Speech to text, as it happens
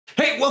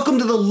welcome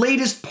to the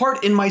latest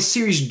part in my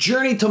series,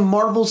 Journey to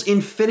Marvel's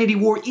Infinity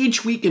War.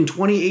 Each week in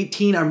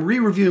 2018, I'm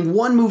re-reviewing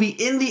one movie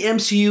in the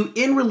MCU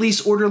in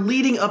release order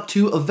leading up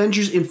to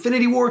Avengers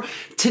Infinity War.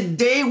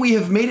 Today, we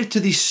have made it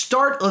to the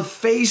start of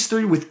Phase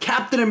 3 with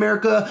Captain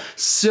America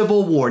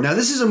Civil War. Now,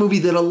 this is a movie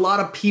that a lot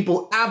of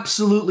people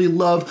absolutely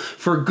love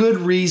for good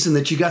reason,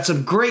 that you got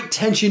some great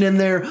tension in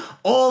there,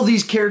 all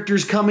these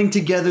characters coming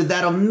together,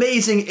 that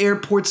amazing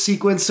airport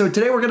sequence. So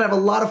today, we're going to have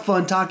a lot of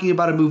fun talking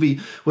about a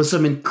movie with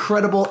some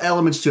incredible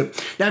elements to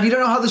it. Now, if you don't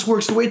know how this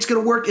works, the way it's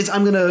going to work is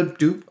I'm going to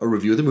do a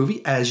review of the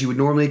movie as you would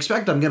normally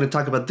expect. I'm going to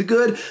talk about the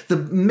good, the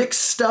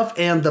mixed stuff,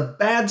 and the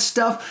bad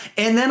stuff.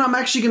 And then I'm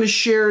actually going to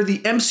share the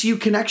MCU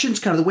connections,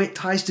 kind of the way it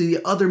ties to the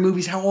other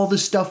movies, how all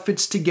this stuff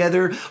fits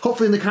together.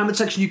 Hopefully in the comment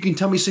section, you can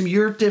tell me some of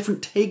your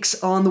different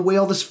takes on the way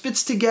all this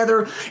fits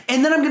together.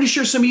 And then I'm going to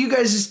share some of you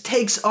guys'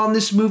 takes on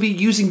this movie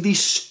using the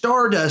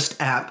Stardust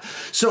app.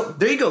 So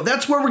there you go.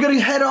 That's where we're going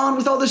to head on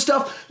with all this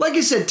stuff. Like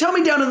I said, tell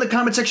me down in the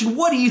comment section,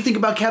 what do you think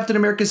about Captain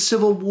America's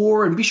Civil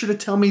War? And be sure to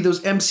tell me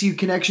those MCU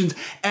connections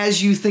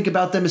as you think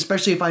about them,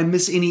 especially if I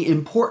miss any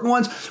important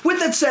ones. With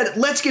that said,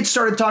 let's get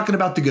started talking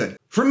about the good.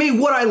 For me,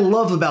 what I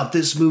love about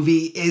this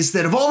movie is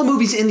that of all the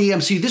movies in the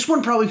MCU, this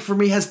one probably for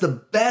me has the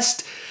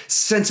best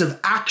sense of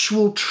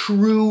actual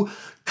true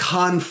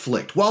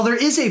conflict. While there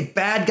is a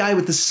bad guy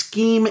with a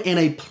scheme and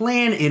a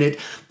plan in it,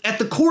 at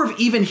the core of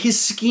even his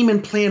scheme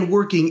and plan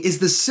working is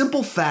the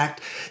simple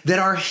fact that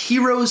our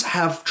heroes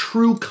have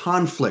true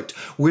conflict,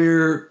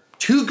 where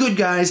two good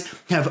guys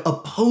have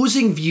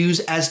opposing views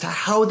as to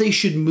how they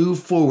should move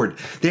forward.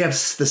 They have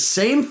the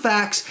same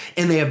facts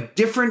and they have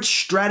different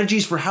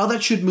strategies for how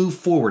that should move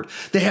forward.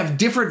 They have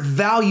different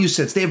value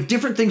sets. They have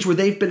different things where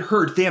they've been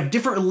hurt. They have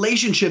different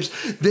relationships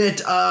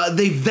that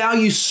they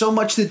value so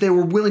much that they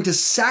were willing to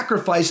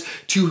sacrifice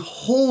to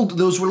hold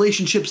those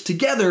relationships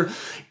together.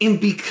 And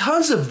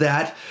because of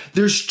that,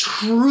 there's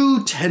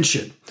true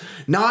tension.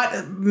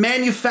 Not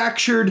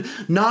manufactured,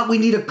 not we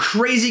need a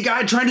crazy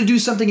guy trying to do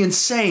something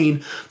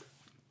insane,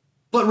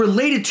 but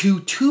related to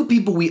two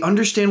people we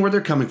understand where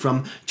they're coming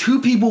from, two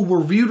people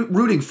we're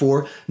rooting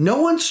for. No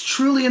one's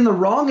truly in the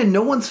wrong and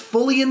no one's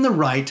fully in the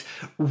right.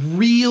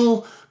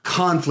 Real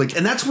conflict.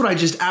 And that's what I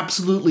just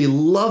absolutely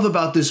love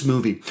about this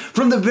movie.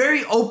 From the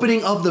very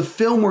opening of the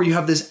film, where you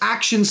have this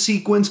action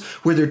sequence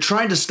where they're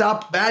trying to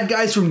stop bad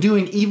guys from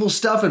doing evil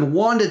stuff, and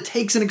Wanda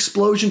takes an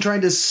explosion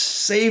trying to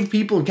save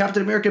people, and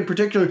Captain America in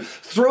particular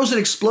throws an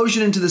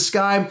explosion into the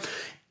sky,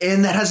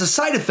 and that has a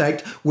side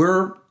effect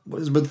where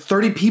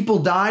 30 people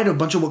died, a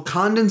bunch of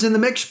Wakandans in the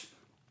mix.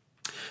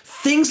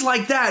 Things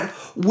like that,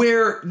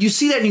 where you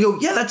see that and you go,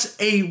 yeah, that's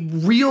a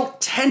real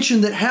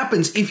tension that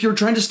happens if you're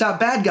trying to stop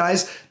bad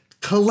guys.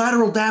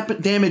 Collateral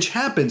damage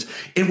happens.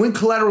 And when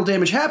collateral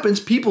damage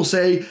happens, people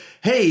say,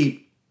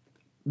 hey,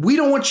 we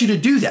don't want you to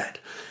do that.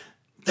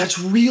 That's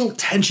real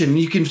tension.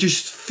 You can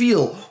just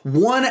feel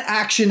one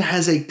action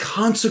has a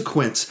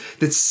consequence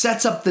that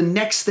sets up the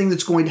next thing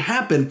that's going to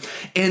happen.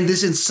 And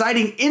this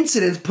inciting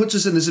incident puts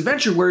us in this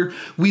adventure where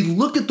we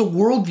look at the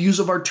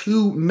worldviews of our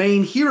two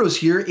main heroes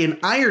here in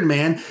Iron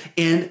Man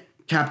and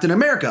Captain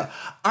America.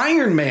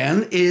 Iron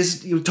Man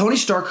is Tony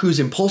Stark, who's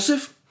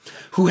impulsive,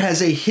 who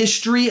has a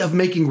history of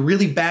making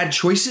really bad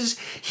choices.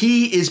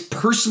 He is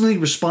personally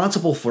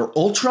responsible for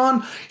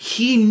Ultron.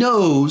 He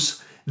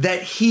knows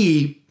that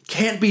he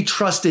can't be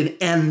trusted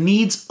and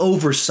needs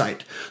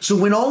oversight. So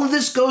when all of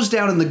this goes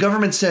down and the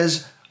government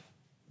says,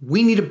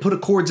 we need to put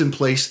accords in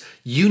place,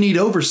 you need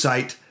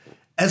oversight,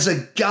 as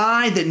a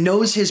guy that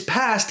knows his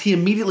past, he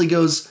immediately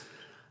goes,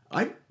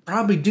 I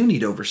probably do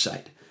need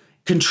oversight.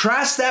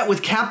 Contrast that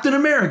with Captain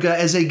America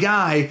as a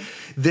guy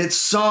that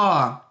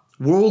saw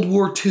World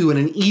War II and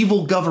an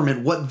evil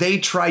government, what they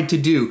tried to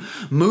do,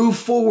 move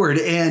forward,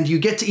 and you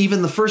get to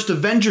even the first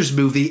Avengers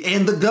movie,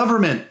 and the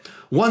government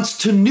wants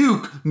to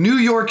nuke New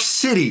York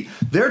City.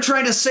 They're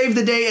trying to save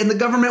the day, and the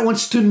government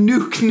wants to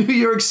nuke New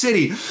York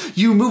City.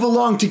 You move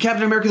along to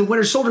Captain America the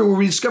Winter Soldier, where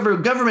we discover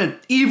government,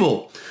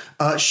 evil,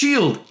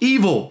 S.H.I.E.L.D.,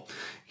 evil.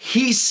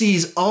 He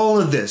sees all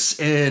of this,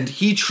 and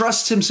he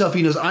trusts himself.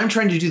 He knows, I'm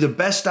trying to do the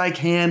best I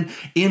can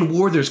in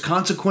war. There's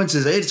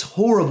consequences. It's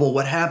horrible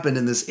what happened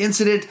in this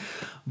incident.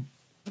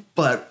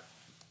 But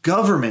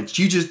governments,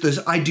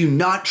 I do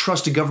not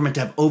trust a government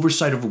to have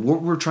oversight over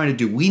what we're trying to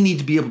do. We need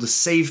to be able to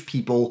save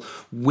people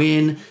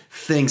when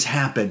things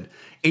happen.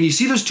 And you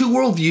see those two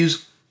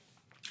worldviews,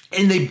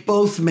 and they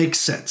both make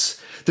sense.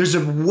 There's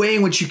a way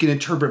in which you can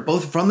interpret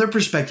both from their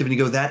perspective, and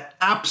you go, that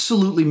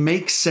absolutely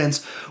makes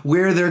sense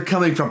where they're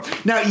coming from.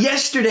 Now,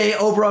 yesterday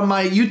over on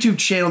my YouTube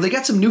channel, they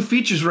got some new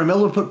features where I'm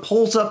able to put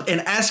polls up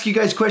and ask you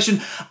guys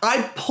questions.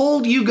 I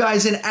polled you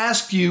guys and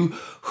asked you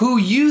who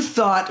you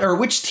thought, or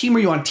which team are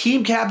you on,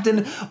 Team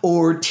Captain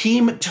or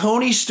Team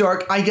Tony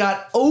Stark. I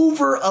got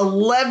over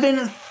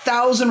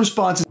 11,000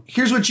 responses.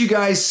 Here's what you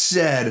guys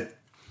said.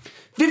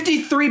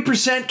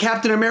 53%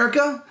 Captain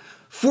America,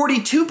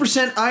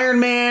 42% Iron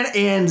Man,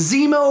 and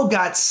Zemo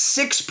got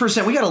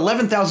 6%. We got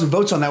 11,000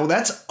 votes on that. Well,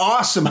 that's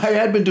awesome. I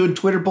had been doing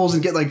Twitter polls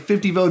and get like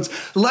 50 votes,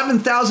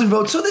 11,000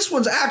 votes. So this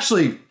one's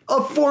actually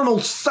a formal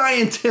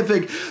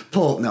scientific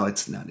poll. No,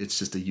 it's not. It's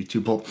just a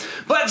YouTube poll.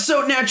 But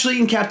so naturally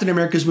in Captain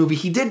America's movie,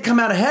 he did come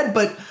out ahead,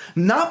 but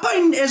not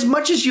by as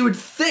much as you would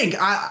think.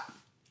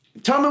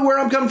 Tell me where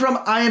I'm coming from.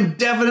 I am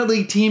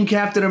definitely Team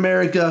Captain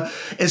America,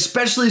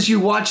 especially as you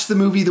watch the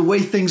movie, the way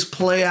things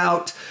play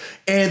out.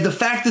 And the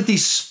fact that the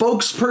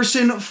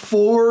spokesperson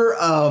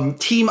for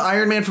Team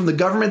Iron Man from the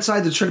government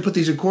side that's trying to put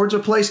these accords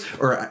in place,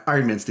 or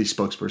Iron Man's the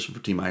spokesperson for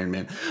Team Iron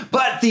Man,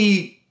 but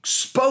the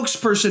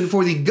spokesperson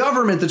for the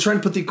government that's trying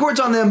to put the accords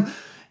on them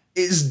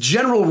is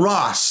General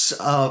Ross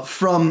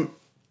from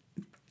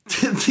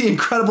The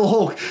Incredible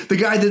Hulk, the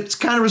guy that's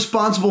kind of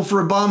responsible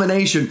for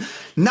Abomination.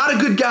 Not a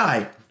good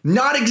guy.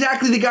 Not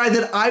exactly the guy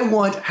that I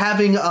want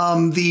having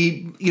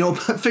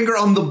finger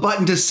on the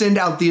button to send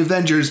out the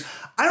Avengers.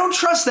 I don't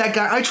trust that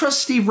guy. I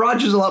trust Steve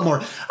Rogers a lot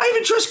more. I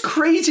even trust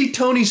crazy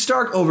Tony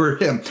Stark over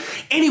him.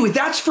 Anyway,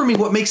 that's for me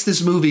what makes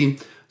this movie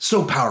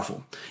so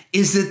powerful,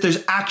 is that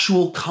there's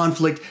actual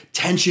conflict,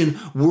 tension,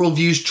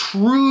 worldviews,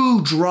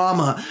 true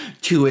drama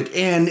to it.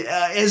 And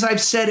as I've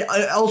said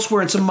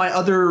elsewhere in some of my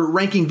other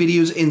ranking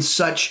videos and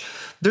such,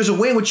 there's a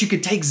way in which you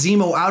could take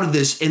Zemo out of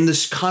this and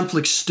this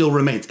conflict still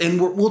remains. And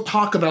we'll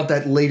talk about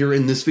that later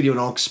in this video,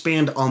 and I'll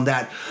expand on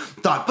that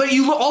thought. But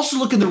you also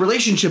look at the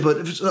relationship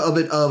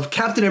of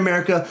Captain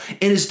America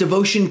and his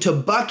devotion to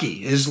Bucky,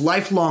 his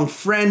lifelong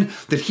friend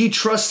that he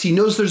trusts. He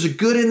knows there's a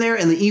good in there,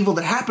 and the evil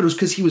that happened was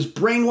because he was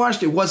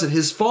brainwashed. It wasn't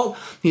his fault.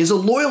 He has a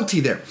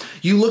loyalty there.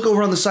 You look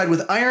over on the side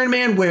with Iron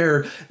Man,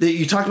 where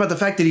you talk about the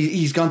fact that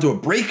he's gone through a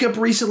breakup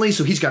recently,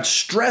 so he's got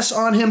stress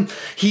on him.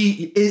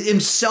 He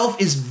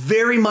himself is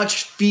very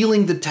much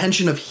feeling the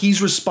tension of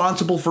he's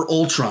responsible for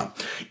Ultron.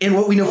 And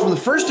what we know from the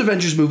first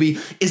Avengers movie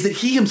is that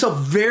he himself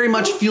very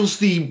much feels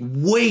the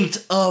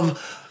weight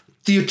of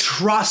the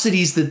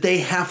atrocities that they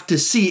have to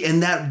see,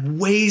 and that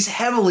weighs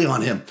heavily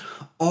on him.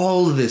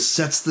 All of this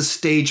sets the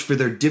stage for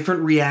their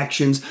different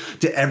reactions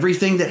to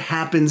everything that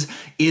happens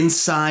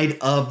inside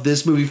of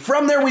this movie.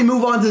 From there, we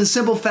move on to the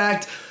simple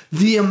fact,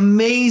 the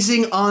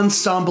amazing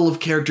ensemble of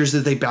characters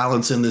that they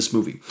balance in this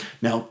movie.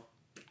 Now,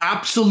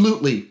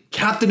 absolutely,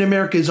 Captain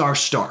America is our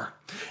star.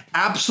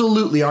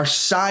 Absolutely, our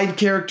side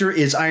character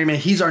is Iron Man.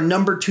 He's our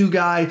number 2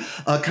 guy,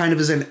 kind of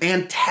as an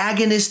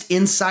antagonist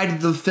inside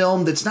of the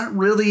film that's not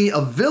really a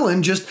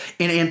villain, just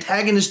an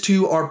antagonist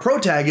to our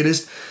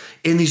protagonist,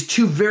 and these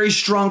 2 very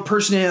strong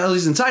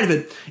personalities inside of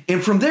it.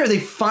 And from there, they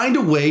find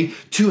a way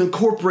to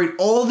incorporate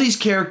all these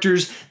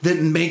characters that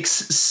makes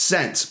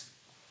sense.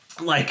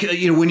 Like,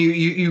 when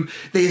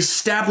they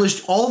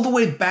established all the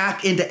way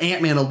back into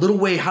Ant-Man, a little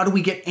way, how do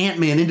we get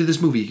Ant-Man into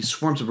this movie? He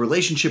forms a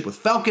relationship with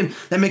Falcon.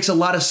 That makes a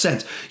lot of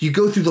sense. You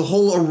go through the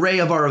whole array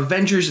of our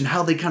Avengers and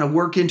how they kind of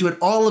work into it.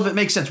 All of it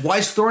makes sense. Why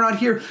is Thor not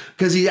here?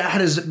 Because he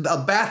had his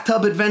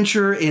bathtub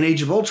adventure in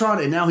Age of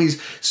Ultron, and now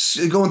he's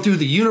going through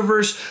the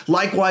universe.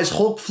 Likewise,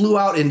 Hulk flew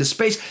out into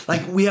space.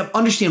 Like, we have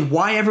understand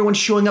why everyone's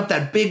showing up.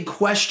 That big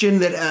question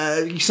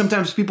that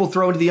sometimes people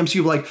throw into the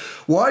MCU, like,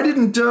 why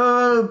didn't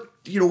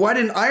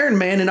Iron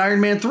Man in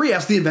Iron Man 3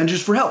 ask the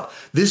Avengers for help?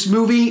 This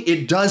movie,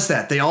 it does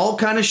that. They all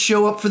kind of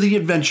show up for the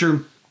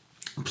adventure,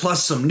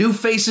 plus some new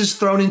faces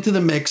thrown into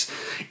the mix,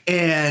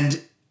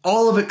 and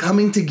all of it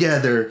coming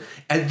together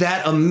at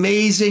that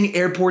amazing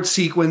airport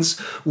sequence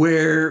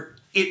where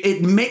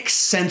it makes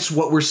sense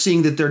what we're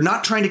seeing, that they're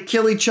not trying to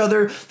kill each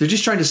other. They're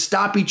just trying to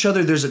stop each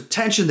other. There's a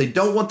tension. They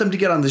don't want them to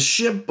get on the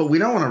ship, but we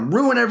don't want to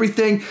ruin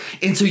everything.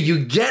 And so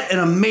you get an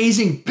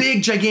amazing,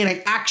 big,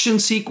 gigantic action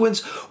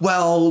sequence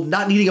while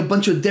not needing a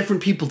bunch of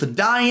different people to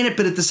die in it.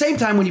 But at the same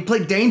time, when you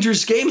play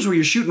dangerous games where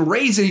you're shooting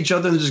rays at each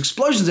other and there's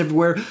explosions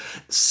everywhere,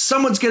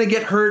 someone's going to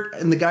get hurt.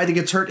 And the guy that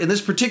gets hurt in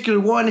this particular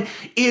one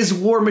is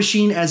War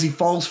Machine as he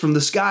falls from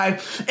the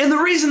sky. And the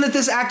reason that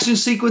this action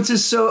sequence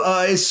is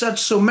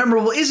so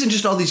memorable isn't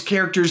just all these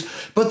characters,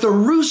 but the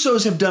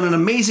Russos have done an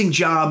amazing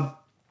job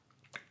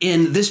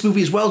in this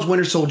movie as well as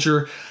Winter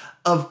Soldier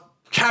of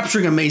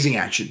capturing amazing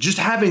action, just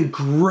having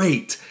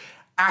great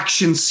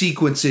action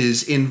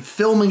sequences in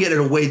filming it in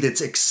a way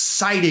that's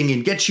exciting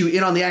and gets you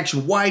in on the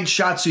action, wide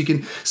shots so you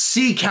can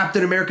see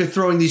Captain America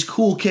throwing these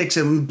cool kicks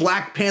and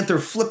Black Panther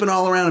flipping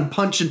all around and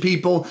punching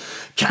people,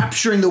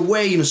 capturing the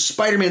way,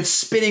 Spider-Man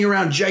spinning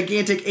around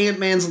gigantic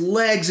Ant-Man's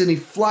legs and he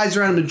flies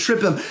around him to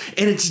trip him,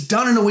 and it's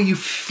done in a way you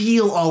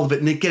feel all of it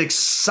and you get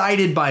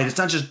excited by it. It's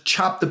not just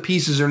chop to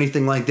pieces or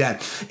anything like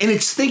that. And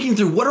it's thinking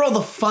through what are all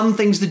the fun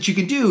things that you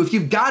can do if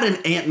you've got an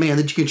Ant-Man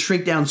that you can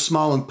shrink down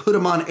small and put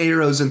him on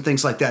arrows and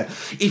things like that.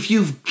 If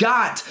you've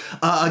got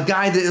a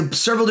guy that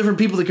several different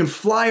people that can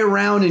fly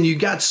around and you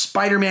got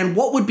Spider-Man,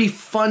 what would be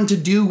fun to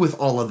do with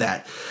all of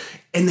that?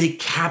 And they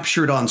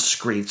capture it on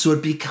screen. So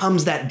it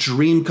becomes that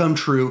dream come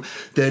true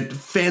that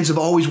fans have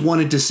always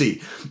wanted to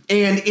see.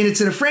 And it's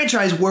in a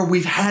franchise where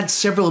we've had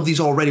several of these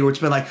already where it's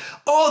been like,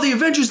 oh, the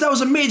Avengers, that was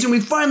amazing. We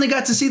finally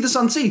got to see this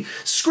on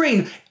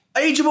screen.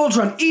 Age of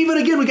Ultron, even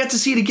again, we got to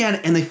see it again,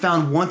 and they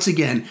found once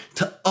again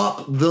to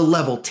up the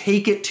level,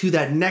 take it to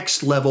that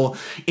next level,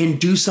 and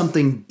do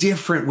something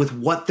different with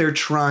what they're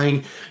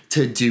trying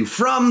to do.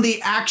 From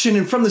the action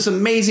and from this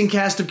amazing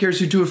cast of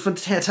characters who do a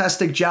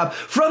fantastic job,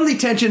 from the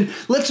tension,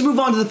 let's move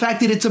on to the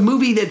fact that it's a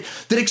movie that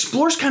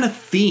explores kind of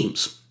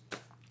themes.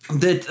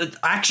 That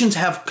actions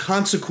have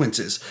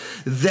consequences,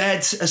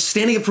 that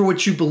standing up for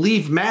what you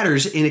believe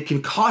matters, and it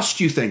can cost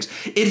you things.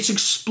 It's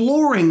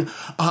exploring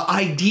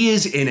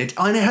ideas in it,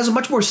 and it has a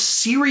much more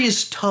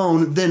serious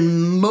tone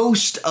than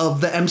most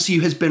of the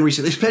MCU has been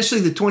recently,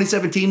 especially the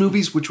 2017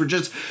 movies, which were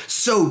just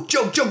so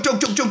joke.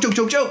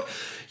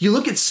 You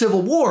look at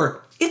Civil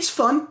War, it's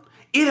fun.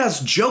 It has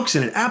jokes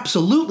in it.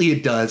 Absolutely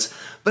it does.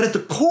 But at the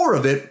core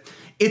of it,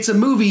 it's a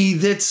movie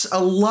that's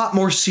a lot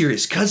more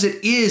serious because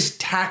it is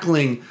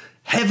tackling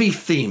heavy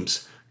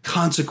themes,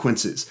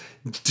 consequences,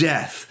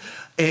 death.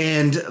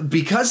 And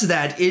because of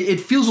that, it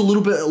feels a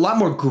lot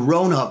more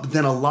grown up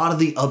than a lot of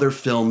the other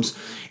films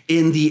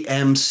in the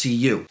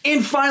MCU.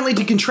 And finally,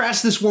 to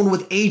contrast this one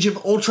with Age of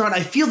Ultron,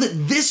 I feel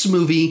that this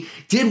movie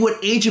did what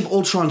Age of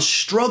Ultron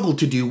struggled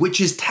to do, which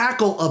is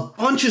tackle a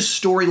bunch of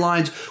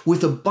storylines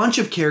with a bunch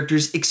of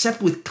characters,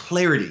 except with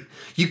clarity.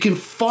 You can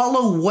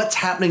follow what's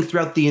happening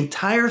throughout the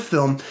entire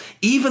film,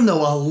 even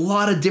though a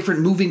lot of different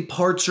moving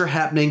parts are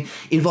happening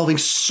involving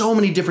so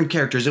many different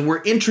characters. And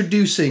we're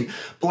introducing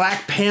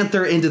Black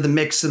Panther into the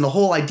mix and the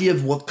whole idea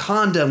of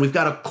Wakanda, and we've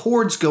got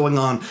Accords going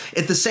on.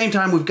 At the same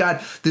time, we've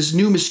got this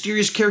new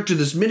mysterious character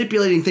that's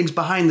manipulating things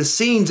behind the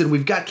scenes, and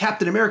we've got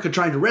Captain America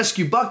trying to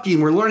rescue Bucky,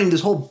 and we're learning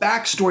this whole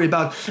backstory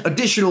about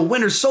additional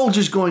Winter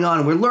Soldiers going on,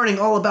 and we're learning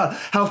all about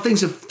how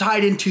things have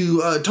tied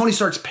into Tony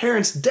Stark's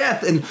parents'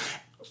 death, and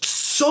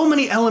so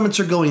many elements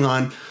are going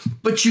on,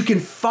 but you can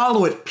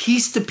follow it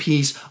piece to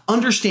piece,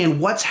 understand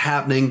what's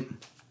happening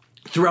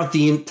throughout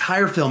the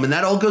entire film. And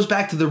that all goes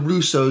back to the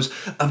Russos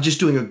of just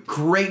doing a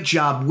great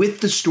job with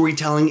the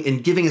storytelling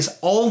and giving us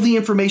all the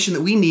information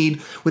that we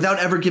need without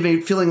ever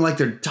feeling like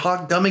they're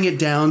dumbing it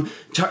down,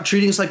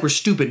 treating us like we're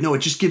stupid. No, it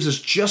just gives us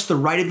just the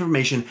right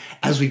information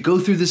as we go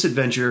through this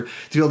adventure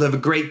to be able to have a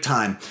great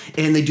time.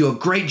 And they do a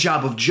great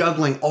job of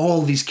juggling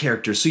all these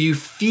characters. So you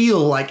feel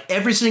like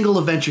every single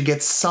adventure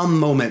gets some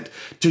moment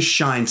to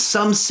shine,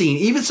 some scene.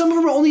 Even some of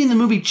them are only in the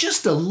movie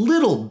just a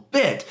little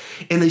bit,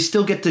 and they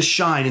still get to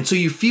shine. And so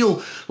you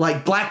feel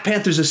like Black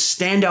Panther's a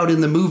standout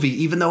in the movie,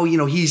 even though,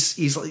 he's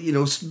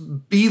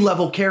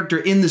B-level character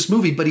in this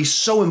movie, but he's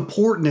so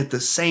important at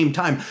the same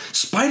time.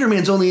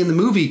 Spider-Man's only in the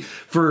movie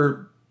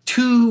for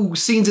 2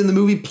 scenes in the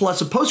movie plus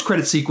a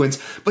post-credit sequence,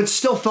 but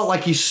still felt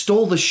like he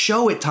stole the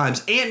show at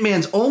times.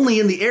 Ant-Man's only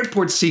in the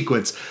airport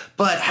sequence,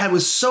 but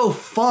was so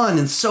fun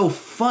and so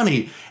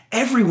funny.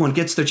 Everyone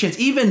gets their chance.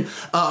 Even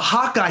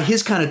Hawkeye,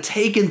 his kind of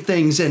taking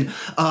things and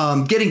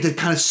getting to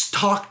kind of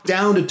talk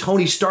down to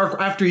Tony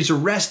Stark after he's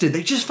arrested.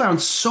 They just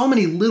found so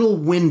many little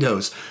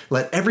windows.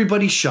 Let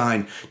everybody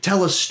shine.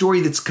 Tell a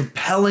story that's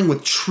compelling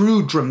with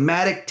true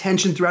dramatic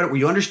tension throughout it, where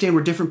you understand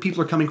where different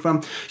people are coming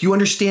from. You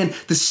understand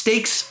the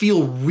stakes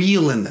feel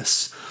real in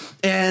this.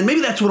 And maybe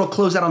that's what'll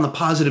close out on the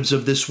positives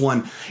of this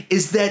one,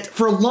 is that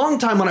for a long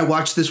time when I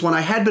watched this one,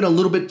 I had been a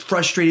little bit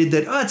frustrated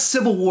that, it's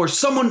Civil War,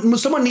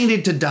 someone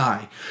needed to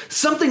die.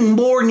 Something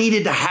more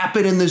needed to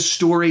happen in this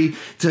story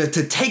to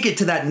take it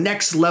to that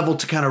next level,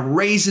 to kind of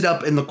raise it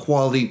up in the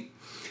quality.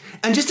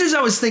 And just as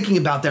I was thinking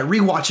about that,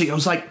 rewatching, I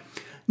was like,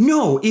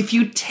 no, if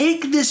you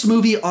take this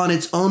movie on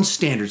its own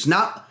standards,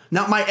 not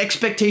my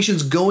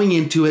expectations going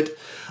into it,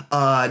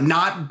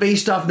 not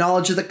based off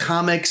knowledge of the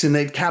comics and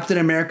that Captain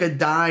America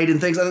died and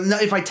things.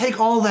 If I take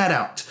all that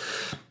out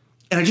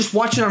and I just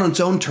watch it on its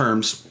own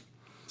terms,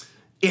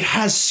 it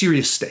has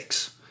serious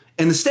stakes.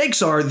 And the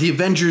stakes are the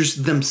Avengers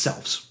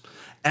themselves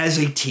as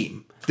a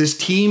team. This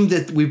team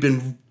that we've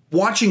been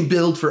watching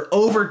build for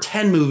over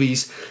 10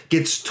 movies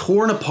gets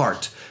torn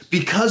apart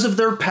because of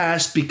their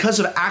past, because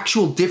of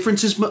actual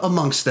differences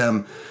amongst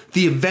them.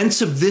 The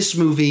events of this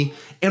movie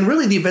and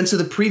really the events of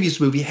the previous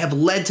movie have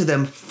led to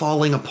them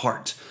falling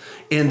apart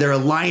and their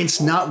alliance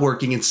not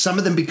working, and some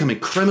of them becoming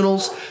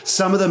criminals,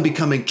 some of them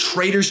becoming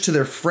traitors to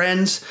their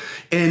friends.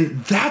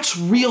 And that's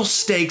real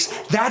stakes.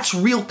 That's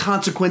real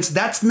consequence.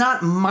 That's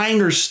not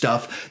minor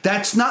stuff.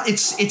 That's not,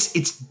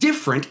 it's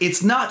different.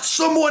 It's not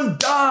someone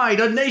died,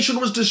 a nation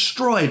was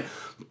destroyed.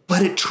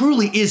 But it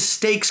truly is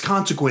stakes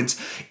consequence,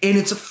 and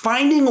it's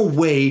finding a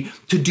way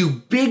to do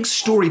big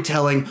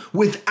storytelling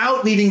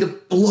without needing to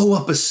blow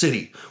up a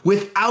city,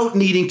 without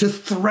needing to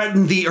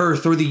threaten the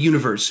earth or the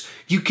universe.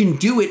 You can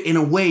do it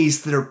in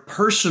ways that are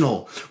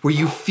personal, where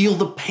you feel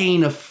the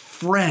pain of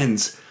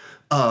friendships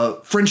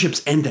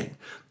ending.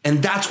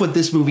 And that's what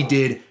this movie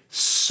did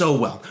so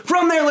well.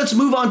 From there, let's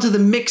move on to the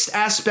mixed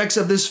aspects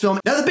of this film.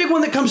 Now, the big one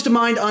that comes to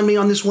mind on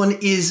this one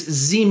is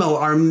Zemo,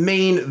 our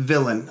main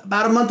villain.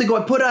 About a month ago,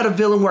 I put out a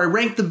villain where I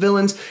ranked the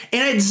villains,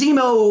 and I had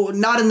Zemo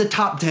not in the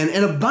top 10,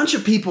 and a bunch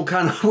of people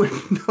kind of were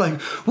like,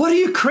 what are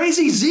you,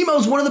 crazy?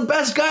 Zemo's one of the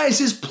best guys.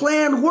 His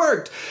plan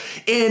worked.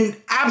 And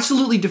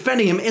absolutely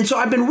defending him. And so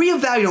I've been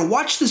reevaluating,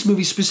 watch this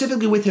movie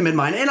specifically with him in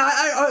mind, and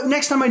I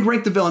next time I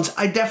rank the villains,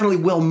 I definitely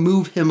will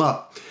move him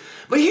up.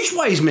 But here's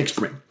why he's mixed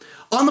for me.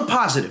 On the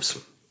positives,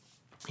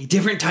 a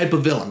different type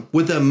of villain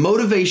with a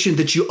motivation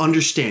that you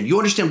understand. You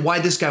understand why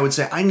this guy would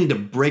say, I need to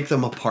break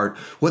them apart.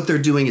 What they're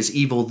doing is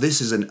evil.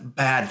 This is a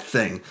bad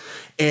thing.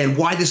 And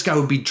why this guy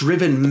would be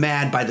driven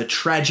mad by the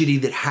tragedy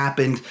that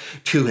happened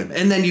to him.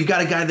 And then you've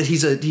got a guy that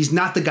he's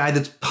not the guy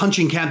that's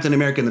punching Captain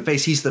America in the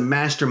face. He's the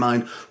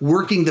mastermind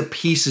working the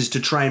pieces to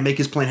try and make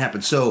his plan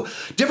happen. So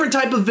different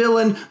type of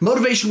villain,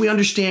 motivation we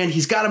understand.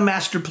 He's got a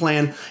master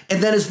plan.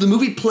 And then as the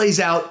movie plays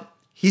out,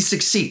 he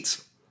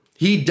succeeds.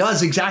 He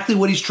does exactly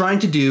what he's trying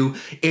to do,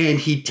 and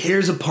he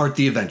tears apart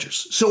the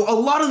Avengers. So a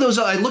lot of those,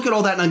 I look at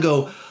all that and I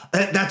go,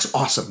 that's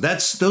awesome.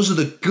 Those are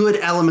the good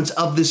elements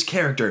of this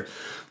character.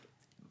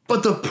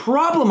 But the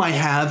problem I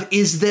have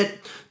is that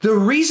the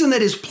reason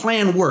that his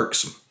plan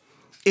works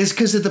is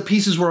because the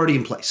pieces were already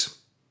in place.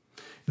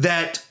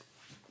 That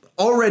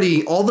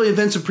already, all the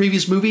events of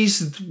previous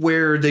movies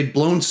where they'd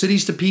blown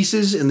cities to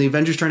pieces and the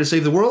Avengers trying to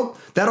save the world,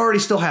 that already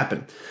still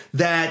happened.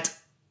 That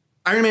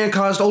Iron Man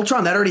caused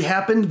Ultron, that already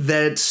happened.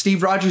 That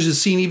Steve Rogers has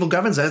seen evil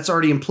governments, that's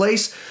already in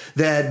place.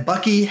 That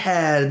Bucky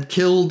had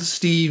killed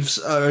Tony's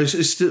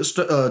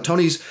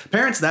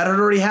parents, that had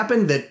already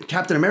happened. That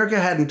Captain America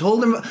hadn't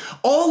told him.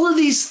 All of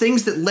these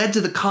things that led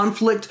to the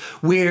conflict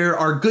where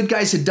our good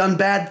guys had done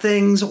bad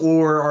things,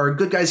 or our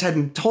good guys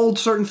hadn't told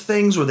certain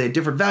things, or they had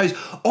different values.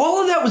 All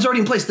of that was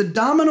already in place. The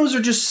dominoes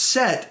are just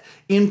set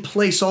in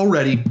place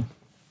already.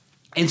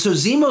 And so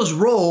Zemo's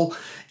role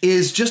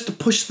is just to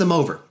push them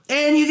over.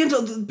 And you can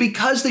tell,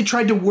 because they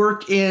tried to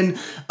work in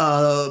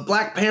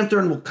Black Panther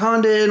and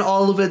Wakanda and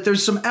all of it,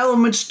 there's some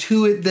elements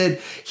to it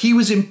that he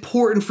was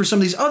important for some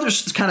of these other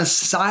kind of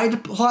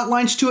side plot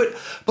lines to it.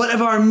 But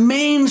of our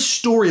main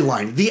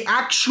storyline, the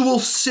actual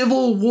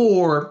Civil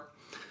War,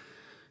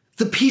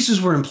 the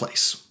pieces were in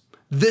place.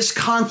 This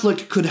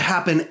conflict could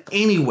happen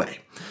anyway.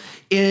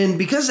 And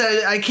because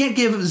I can't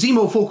give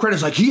Zemo full credit,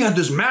 it's like he had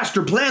this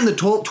master plan that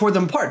tore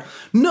them apart.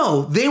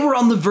 No, they were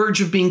on the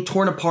verge of being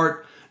torn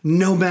apart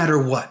no matter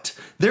what.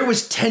 There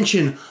was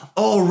tension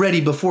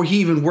already before he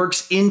even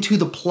works into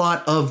the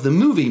plot of the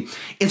movie.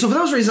 And so for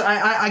those reasons,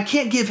 I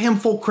can't give him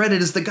full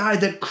credit as the guy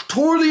that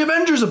tore the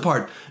Avengers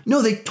apart.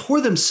 No, they tore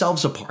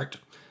themselves apart.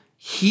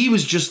 He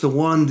was just the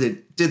one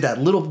that did that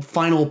little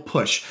final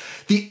push.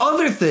 The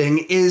other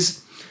thing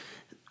is,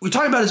 we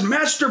talk about his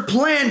master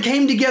plan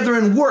came together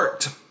and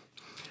worked.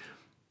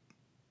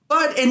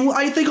 But, and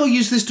I think I'll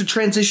use this to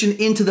transition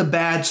into the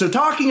bad. So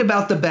talking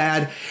about the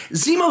bad,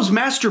 Zemo's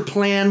master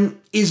plan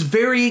is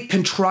very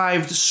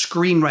contrived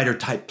screenwriter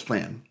type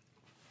plan.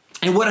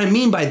 And what I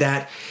mean by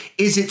that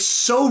is it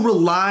so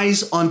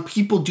relies on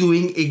people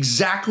doing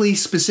exactly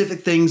specific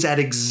things at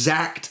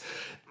exact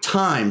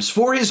times.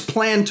 For his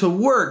plan to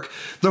work,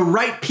 the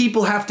right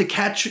people have to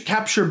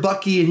capture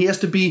Bucky, and he has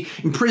to be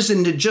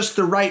imprisoned at just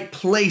the right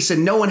place,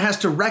 and no one has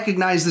to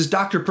recognize this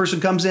doctor person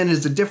comes in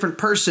as a different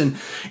person.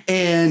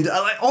 And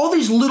all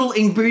these little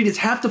ingredients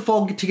have to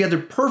fall together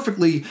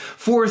perfectly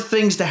for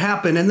things to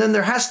happen. And then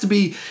there has to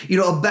be,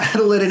 a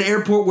battle at an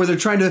airport where they're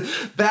trying to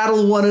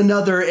battle one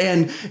another,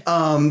 and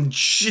it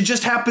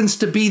just happens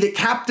to be that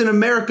Captain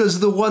America's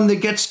the one that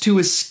gets to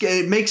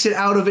escape, makes it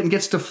out of it and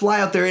gets to fly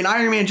out there, and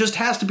Iron Man just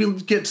has to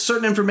get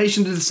certain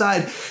information to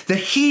decide that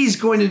he's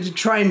going to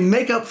try and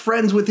make up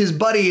friends with his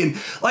buddy, and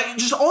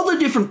just all the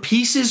different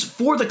pieces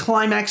for the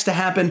climax to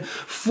happen,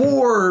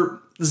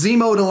 for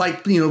Zemo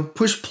to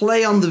push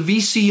play on the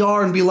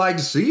VCR and be like,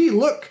 see,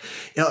 look,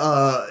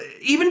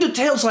 even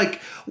details like,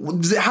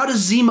 how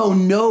does Zemo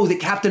know that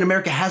Captain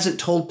America hasn't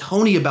told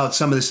Tony about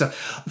some of this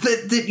stuff,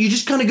 that you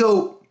just kind of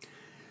go,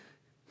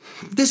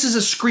 this is a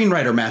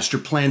screenwriter master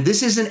plan.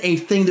 This isn't a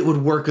thing that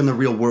would work in the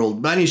real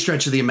world by any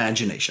stretch of the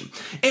imagination.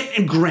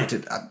 And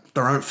granted,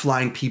 there aren't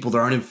flying people,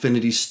 there aren't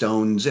infinity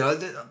stones.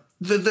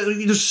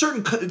 There's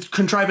certain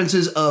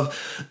contrivances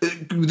of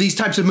these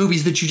types of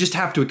movies that you just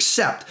have to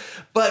accept.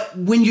 But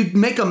when you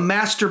make a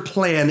master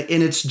plan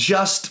and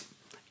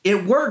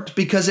it worked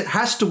because it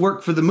has to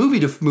work for the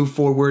movie to move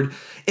forward.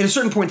 At a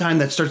certain point in time,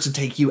 that starts to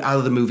take you out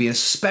of the movie,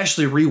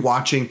 especially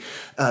rewatching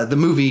the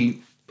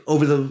movie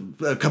over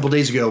a couple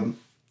days ago.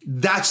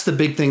 That's the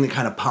big thing that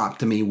kind of popped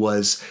to me,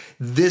 was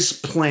this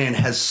plan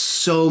has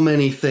so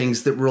many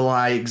things that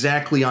rely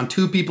exactly on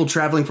two people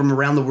traveling from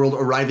around the world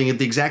arriving at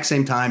the exact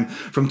same time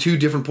from two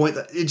different points.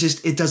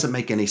 It doesn't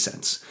make any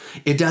sense.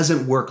 It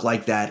doesn't work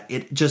like that.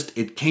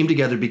 It came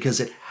together because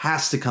it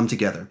has to come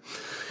together.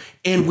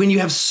 And when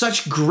you have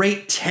such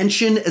great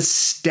tension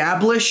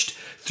established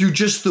through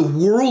just the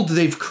world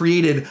they've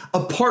created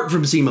apart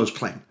from Zemo's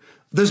plan.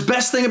 The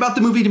best thing about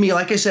the movie to me,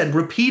 like I said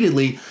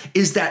repeatedly,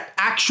 is that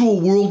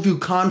actual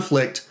worldview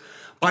conflict.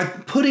 By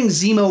putting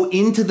Zemo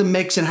into the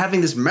mix and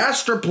having this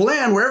master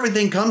plan where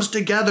everything comes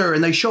together,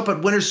 and they show up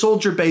at Winter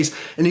Soldier Base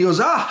and he goes,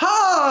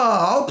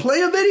 aha, I'll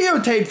play a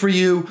videotape for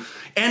you,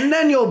 and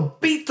then you'll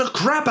beat the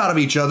crap out of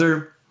each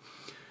other.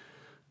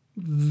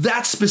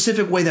 That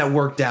specific way that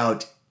worked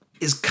out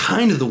is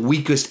kind of the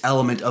weakest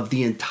element of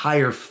the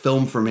entire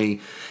film for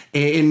me,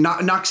 and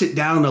knocks it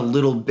down a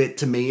little bit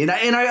to me. And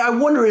I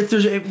wonder if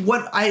there's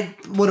what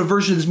a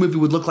version of this movie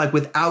would look like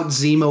without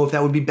Zemo, if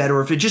that would be better,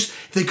 or if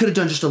they could have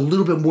done just a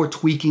little bit more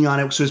tweaking on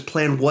it so his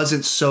plan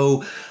wasn't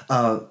so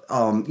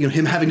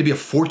him having to be a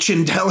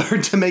fortune teller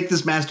to make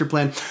this master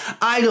plan.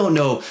 I don't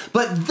know,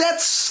 but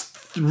that's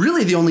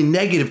really the only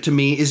negative to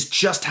me, is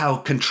just how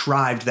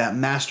contrived that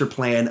master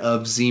plan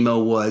of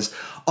Zemo was.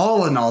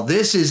 All in all,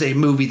 this is a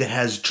movie that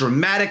has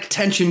dramatic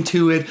tension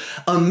to it,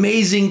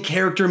 amazing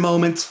character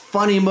moments,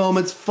 funny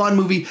moments, fun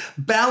movie,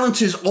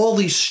 balances all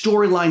these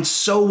storylines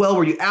so well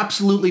where you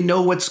absolutely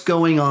know what's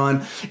going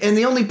on. And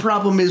the only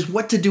problem is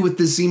what to do with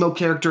the Zemo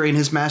character and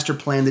his master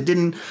plan that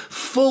didn't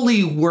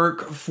fully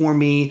work for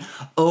me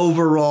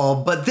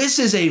overall. But this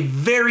is a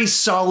very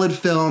solid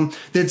film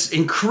that's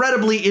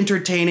incredibly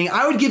entertaining.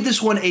 I would give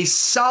this one a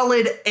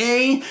solid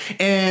A,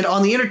 and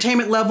on the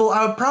entertainment level,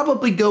 I would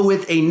probably go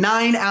with a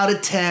 9 out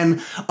of 10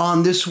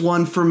 on this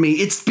one for me.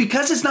 It's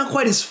because it's not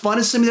quite as fun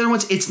as some of the other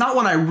ones. It's not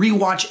one I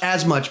rewatch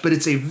as much, but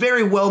it's a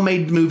very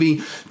well-made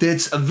movie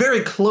that's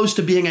very close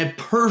to being a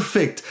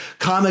perfect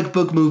comic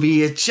book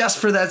movie. It's just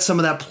for that some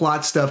of that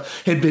plot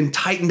stuff had been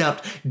tightened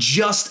up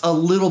just a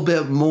little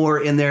bit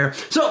more in there.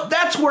 So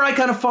that's where I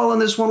kind of fall on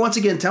this one. Once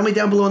again, tell me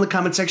down below in the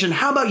comment section,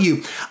 how about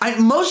you?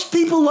 Most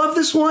people love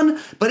this one,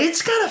 but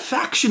it's got a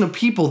faction of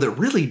people that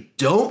really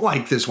don't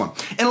like this one.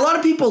 And a lot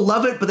of people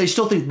love it, but they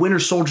still think Winter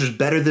Soldier's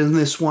better than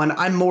this one.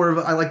 I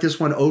like this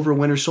one over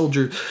Winter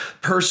Soldier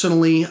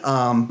personally.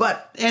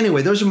 But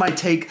anyway, those are my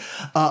take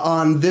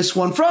on this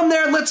one. From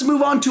there, let's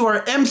move on to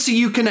our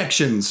MCU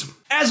connections.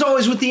 As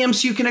always with the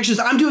MCU connections,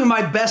 I'm doing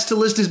my best to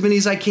list as many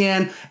as I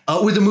can.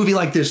 With a movie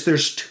like this,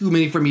 there's too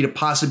many for me to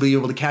possibly be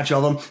able to catch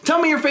all of them. Tell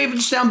me your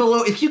favorites down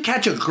below. If you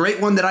catch a great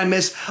one that I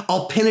missed,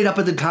 I'll pin it up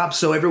at the top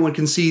so everyone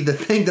can see the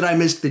thing that I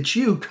missed that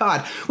you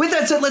caught. With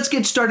that said, let's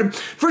get started.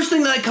 First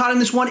thing that I caught in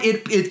this one,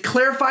 it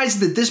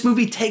clarifies that this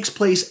movie takes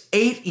place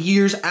 8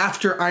 years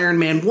after Iron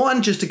Man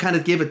 1, just to kind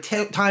of give a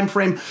time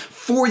frame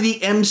for the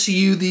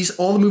MCU.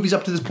 All the movies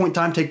up to this point in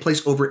time take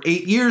place over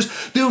 8 years.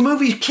 The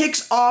movie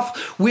kicks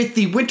off with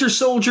the Winter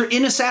Soldier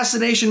in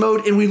assassination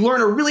mode, and we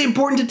learn a really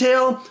important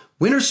detail.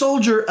 Winter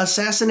Soldier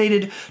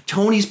assassinated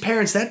Tony's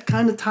parents. That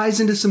kind of ties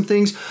into some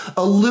things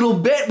a little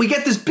bit. We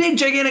get this big,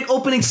 gigantic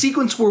opening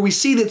sequence where we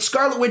see that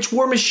Scarlet Witch,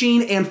 War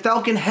Machine, and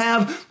Falcon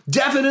have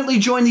definitely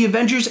joined the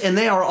Avengers, and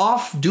they are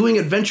off doing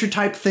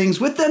adventure-type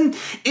things with them.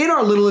 In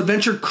our little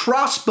adventure,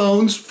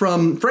 Crossbones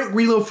from Frank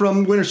Grillo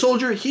from Winter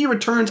Soldier, he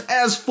returns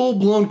as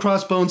full-blown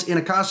Crossbones in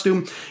a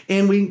costume,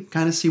 and we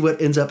kind of see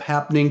what ends up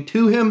happening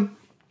to him.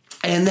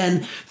 And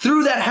then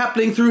through that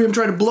happening, through him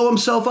trying to blow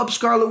himself up,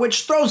 Scarlet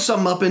Witch throws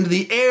something up into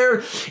the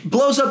air,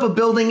 blows up a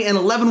building, and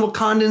 11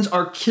 Wakandans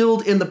are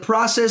killed in the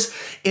process.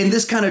 And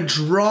this kind of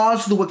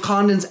draws the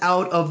Wakandans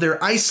out of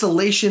their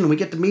isolation. We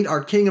get to meet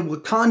our King of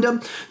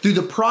Wakanda. Through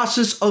the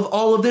process of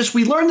all of this,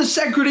 we learn the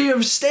Secretary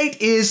of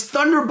State is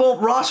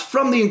Thunderbolt Ross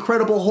from the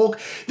Incredible Hulk.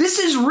 This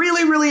is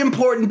really, really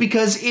important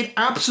because it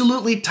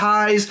absolutely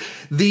ties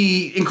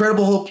the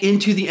Incredible Hulk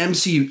into the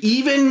MCU.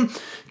 Even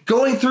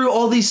going through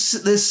all this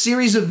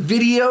series of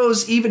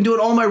videos, even doing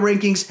all my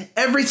rankings,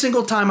 every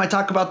single time I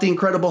talk about the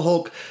Incredible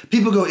Hulk,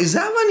 people go, is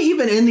that one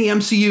even in the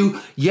MCU?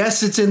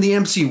 Yes, it's in the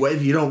MCU.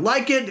 Whether you don't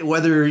like it,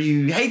 whether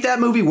you hate that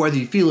movie, whether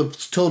you feel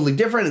it's totally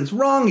different, it's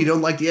wrong, you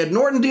don't like the Ed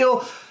Norton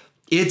deal,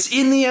 it's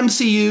in the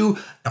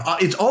MCU.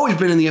 It's always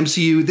been in the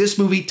MCU. This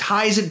movie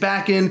ties it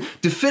back in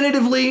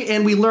definitively,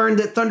 and we learned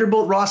that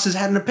Thunderbolt Ross has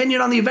had an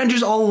opinion on the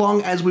Avengers all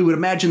along, as we would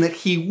imagine that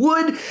he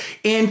would,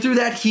 and through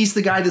that, he's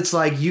the guy that's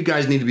like, you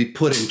guys need to be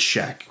put in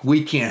check.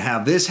 We can't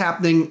have this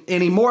happening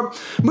anymore.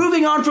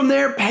 Moving on from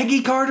there,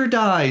 Peggy Carter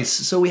dies.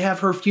 So we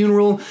have her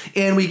funeral,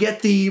 and we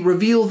get the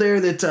reveal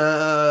there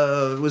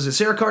that, was it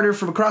Sarah Carter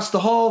from across the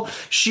hall?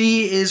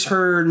 She is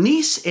her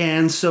niece,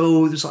 and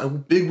so there's a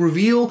big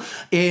reveal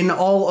in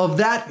all of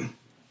that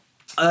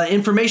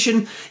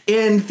information.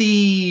 In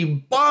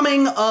the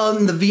bombing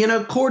on the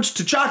Vienna Accords,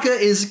 T'Chaka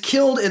is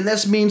killed, and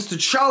this means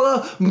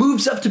T'Challa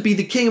moves up to be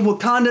the King of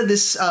Wakanda.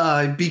 This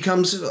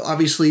becomes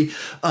obviously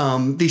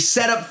the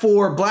setup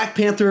for Black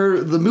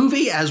Panther, the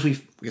movie, as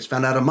we just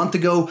found out a month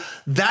ago.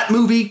 That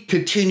movie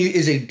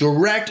is a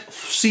direct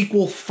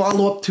sequel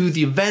follow-up to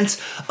the events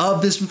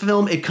of this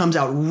film. It comes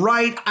out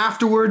right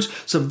afterwards.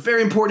 Some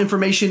very important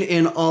information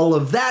in all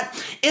of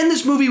that. In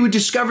this movie, we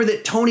discover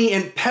that Tony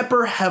and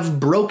Pepper have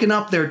broken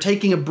up. They're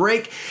taking a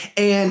break.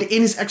 And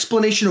in his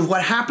explanation of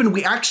what happened,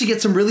 we actually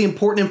get some really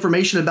important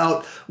information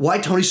about why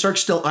Tony Stark's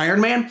still Iron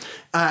Man.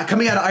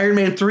 Coming out of Iron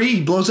Man 3,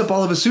 he blows up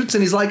all of his suits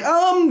and he's like,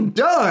 I'm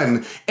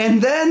done.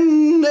 And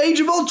then Age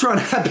of Ultron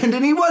happened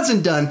and he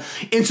wasn't done.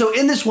 And so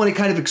in this one, it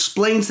kind of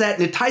explains that,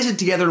 and it ties it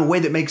together in a way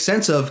that makes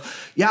sense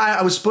of, yeah,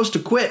 I was supposed to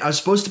quit. I was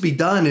supposed to be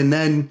done, and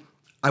then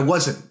I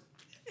wasn't.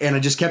 And I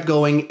just kept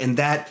going, and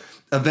that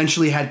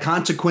eventually had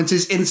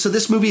consequences. And so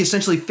this movie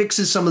essentially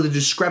fixes some of the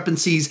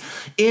discrepancies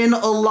in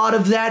a lot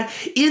of that.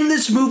 In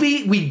this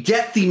movie, we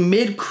get the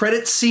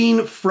mid-credit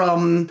scene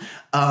from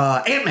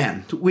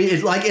Ant-Man.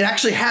 It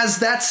actually has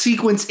that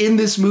sequence in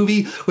this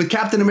movie with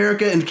Captain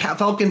America and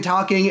Falcon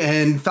talking,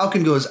 and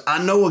Falcon goes,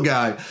 "I know a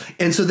guy."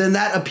 And so then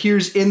that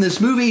appears in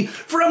this movie.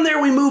 From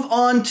there, we move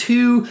on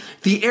to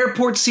the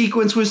airport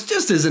sequence, which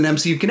just is an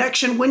MCU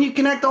connection. When you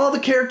connect all the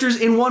characters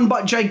in one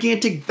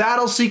gigantic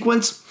battle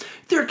sequence,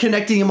 they're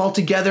connecting them all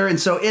together. And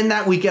so in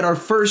that, we get our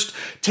first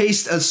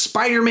taste of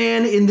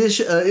Spider-Man in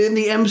this in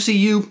the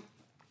MCU.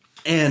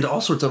 And all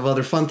sorts of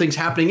other fun things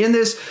happening in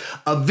this.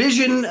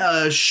 Vision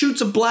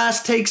shoots a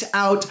blast, takes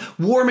out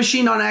War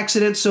Machine on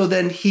accident, so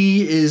then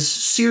he is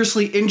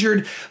seriously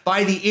injured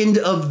by the end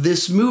of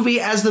this movie.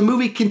 As the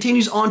movie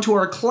continues on to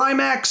our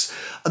climax,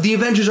 the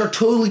Avengers are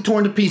totally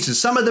torn to pieces.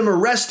 Some of them are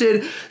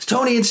arrested.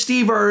 Tony and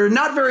Steve are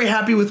not very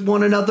happy with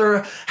one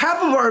another.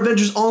 Half of our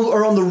Avengers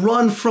are on the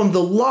run from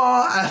the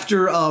law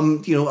after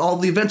all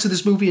the events of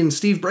this movie and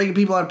Steve breaking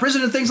people out of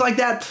prison and things like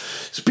that.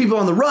 So people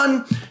on the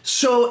run.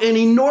 So an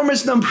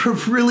enormous number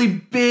of really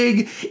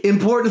big,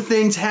 important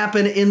things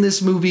happen in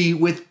this movie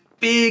with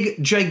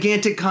big,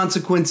 gigantic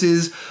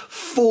consequences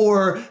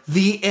for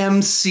the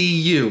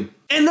MCU.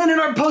 And then in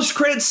our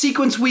post-credits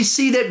sequence, we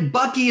see that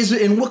Bucky is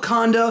in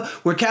Wakanda,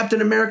 where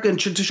Captain America and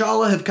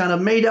T'Challa have kind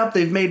of made up.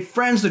 They've made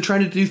friends. They're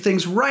trying to do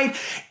things right.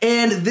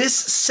 And this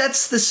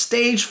sets the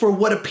stage for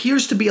what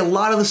appears to be a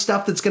lot of the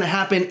stuff that's going to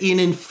happen in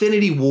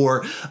Infinity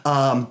War,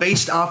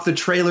 based off the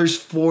trailers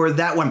for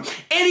that one.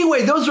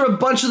 Anyway, those are a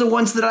bunch of the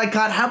ones that I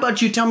caught. How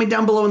about you tell me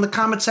down below in the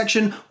comment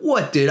section,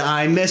 what did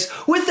I miss?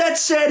 With that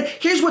said,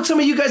 here's what some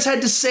of you guys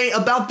had to say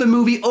about the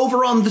movie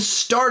over on the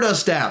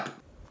Stardust app.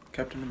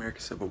 Captain America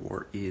Civil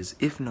War is,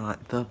 if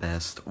not the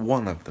best,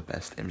 one of the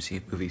best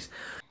MCU movies.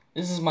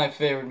 This is my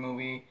favorite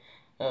movie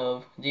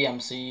of the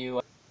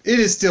MCU. It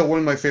is still one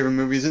of my favorite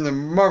movies in the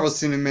Marvel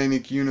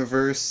Cinematic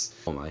Universe.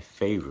 My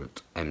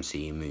favorite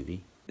MCU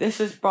movie. This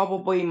is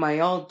probably my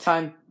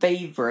all-time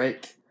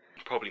favorite.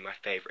 Probably my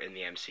favorite in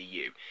the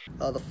MCU.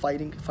 The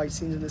fight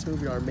scenes in this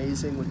movie are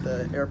amazing with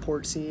the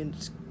airport scene.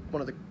 It's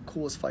one of the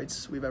coolest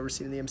fights we've ever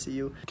seen in the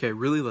MCU. Okay, I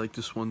really like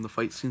this one. The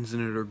fight scenes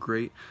in it are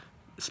great,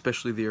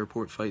 especially the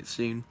airport fight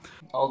scene.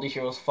 All the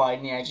heroes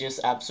fighting, I just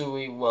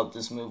absolutely love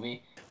this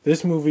movie.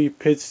 This movie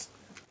pits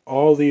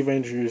all the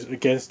Avengers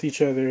against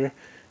each other.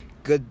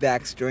 Good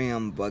backstory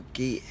on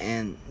Bucky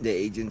and the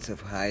agents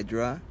of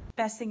Hydra.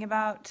 Best thing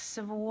about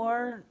Civil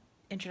War,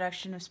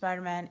 introduction of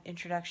Spider-Man,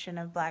 introduction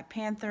of Black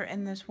Panther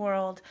in this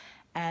world,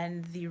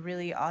 and the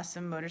really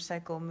awesome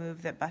motorcycle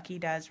move that Bucky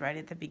does right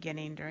at the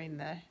beginning during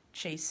the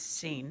chase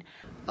scene.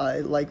 I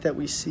like that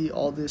we see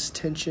all this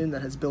tension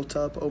that has built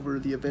up over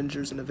the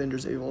Avengers and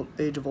Avengers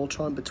Age of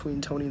Ultron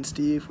between Tony and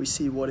Steve. We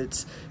see what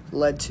it's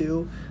led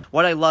to.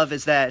 What I love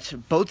is that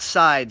both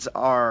sides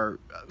are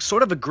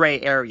sort of a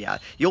gray area.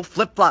 You'll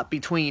flip-flop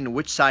between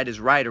which side is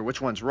right or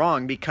which one's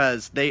wrong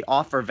because they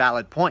offer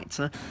valid points.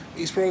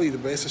 It's probably the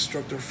best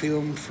structured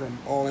film from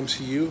all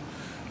MCU.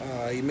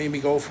 It made me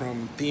go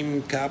from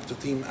Team Cap to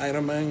Team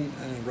Iron Man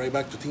and right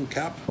back to Team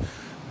Cap.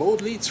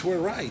 Both leads were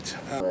right.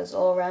 It was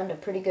all around a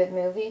pretty good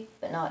movie,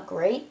 but not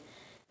great.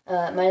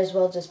 It might as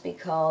well just be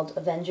called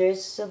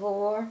Avengers Civil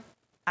War.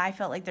 I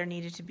felt like there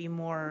needed to be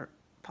more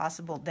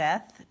possible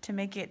death to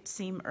make it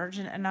seem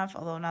urgent enough,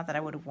 although not that I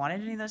would have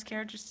wanted any of those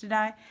characters to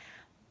die,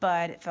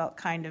 but it felt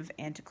kind of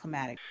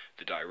anticlimactic.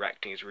 The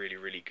directing is really,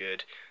 really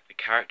good. The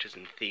characters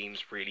and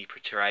themes really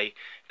portray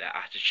their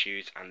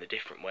attitudes and the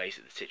different ways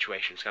that the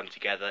situations come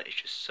together.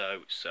 It's just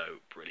so, so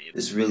brilliant.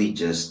 This really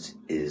just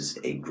is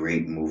a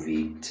great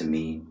movie to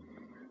me.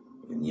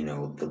 You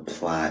know, the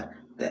plot,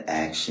 the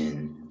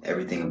action,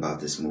 everything about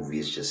this movie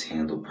is just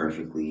handled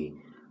perfectly.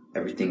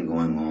 Everything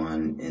going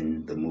on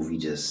in the movie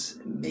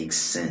just makes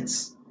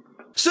sense.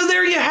 So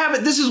there you have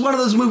it. This is one of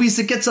those movies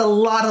that gets a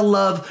lot of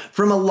love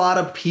from a lot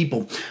of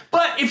people.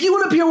 But if you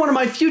want to appear in one of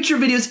my future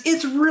videos,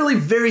 it's really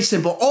very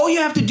simple. All you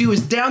have to do is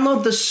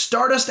download the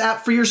Stardust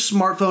app for your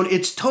smartphone.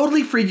 It's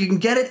totally free. You can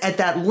get it at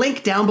that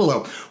link down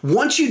below.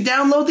 Once you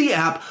download the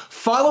app,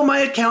 follow my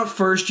account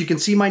first. You can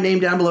see my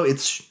name down below.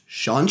 It's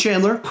Sean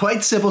Chandler.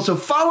 Quite simple. So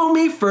follow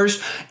me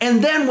first,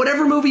 and then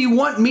whatever movie you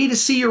want me to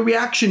see your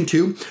reaction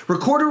to,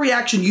 record a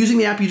reaction using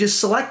the app. You just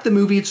select the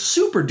movie. It's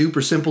super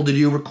duper simple to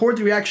do. Record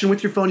the reaction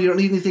with your phone. You don't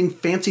need anything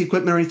fancy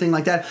equipment or anything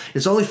like that.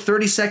 It's only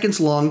 30 seconds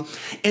long,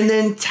 and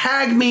then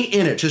tag me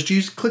in it.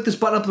 Just click this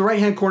button up in the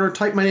right-hand corner,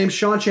 type my name,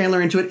 Sean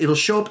Chandler, into it. It'll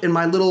show up in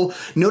my little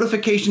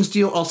notifications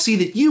deal. I'll see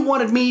that you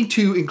wanted me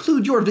to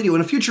include your video in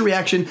a future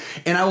reaction,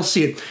 and I will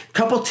see it.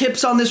 Couple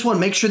tips on this one.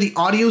 Make sure the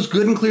audio is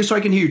good and clear so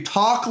I can hear you.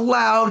 Talk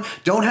loud.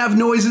 Don't have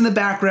noise in the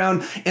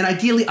background. And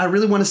ideally, I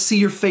really want to see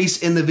your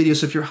face in the video.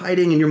 So if you're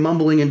hiding and you're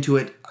mumbling into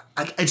it,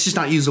 it's just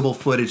not usable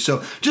footage.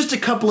 So just a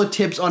couple of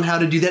tips on how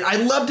to do that.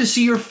 I'd love to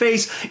see your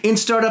face in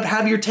Startup,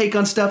 have your take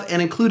on stuff,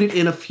 and include it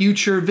in a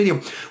future video.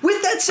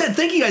 With that that said,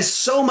 thank you guys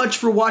so much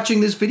for watching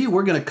this video.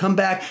 We're going to come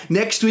back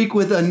next week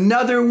with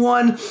another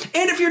one.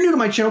 And if you're new to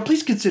my channel,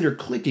 please consider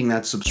clicking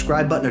that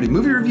subscribe button. I do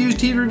movie reviews,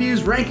 TV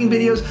reviews, ranking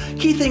videos.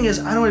 Key thing is,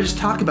 I don't want to just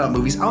talk about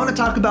movies. I want to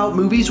talk about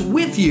movies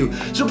with you.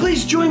 So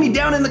please join me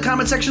down in the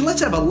comment section.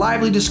 Let's have a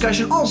lively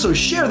discussion. Also,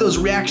 share those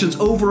reactions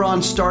over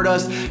on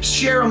Stardust.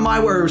 Share them my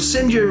way, or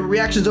send your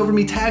reactions over to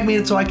me. Tag me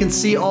in it so I can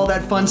see all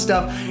that fun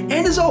stuff. And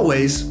as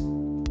always,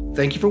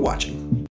 thank you for watching.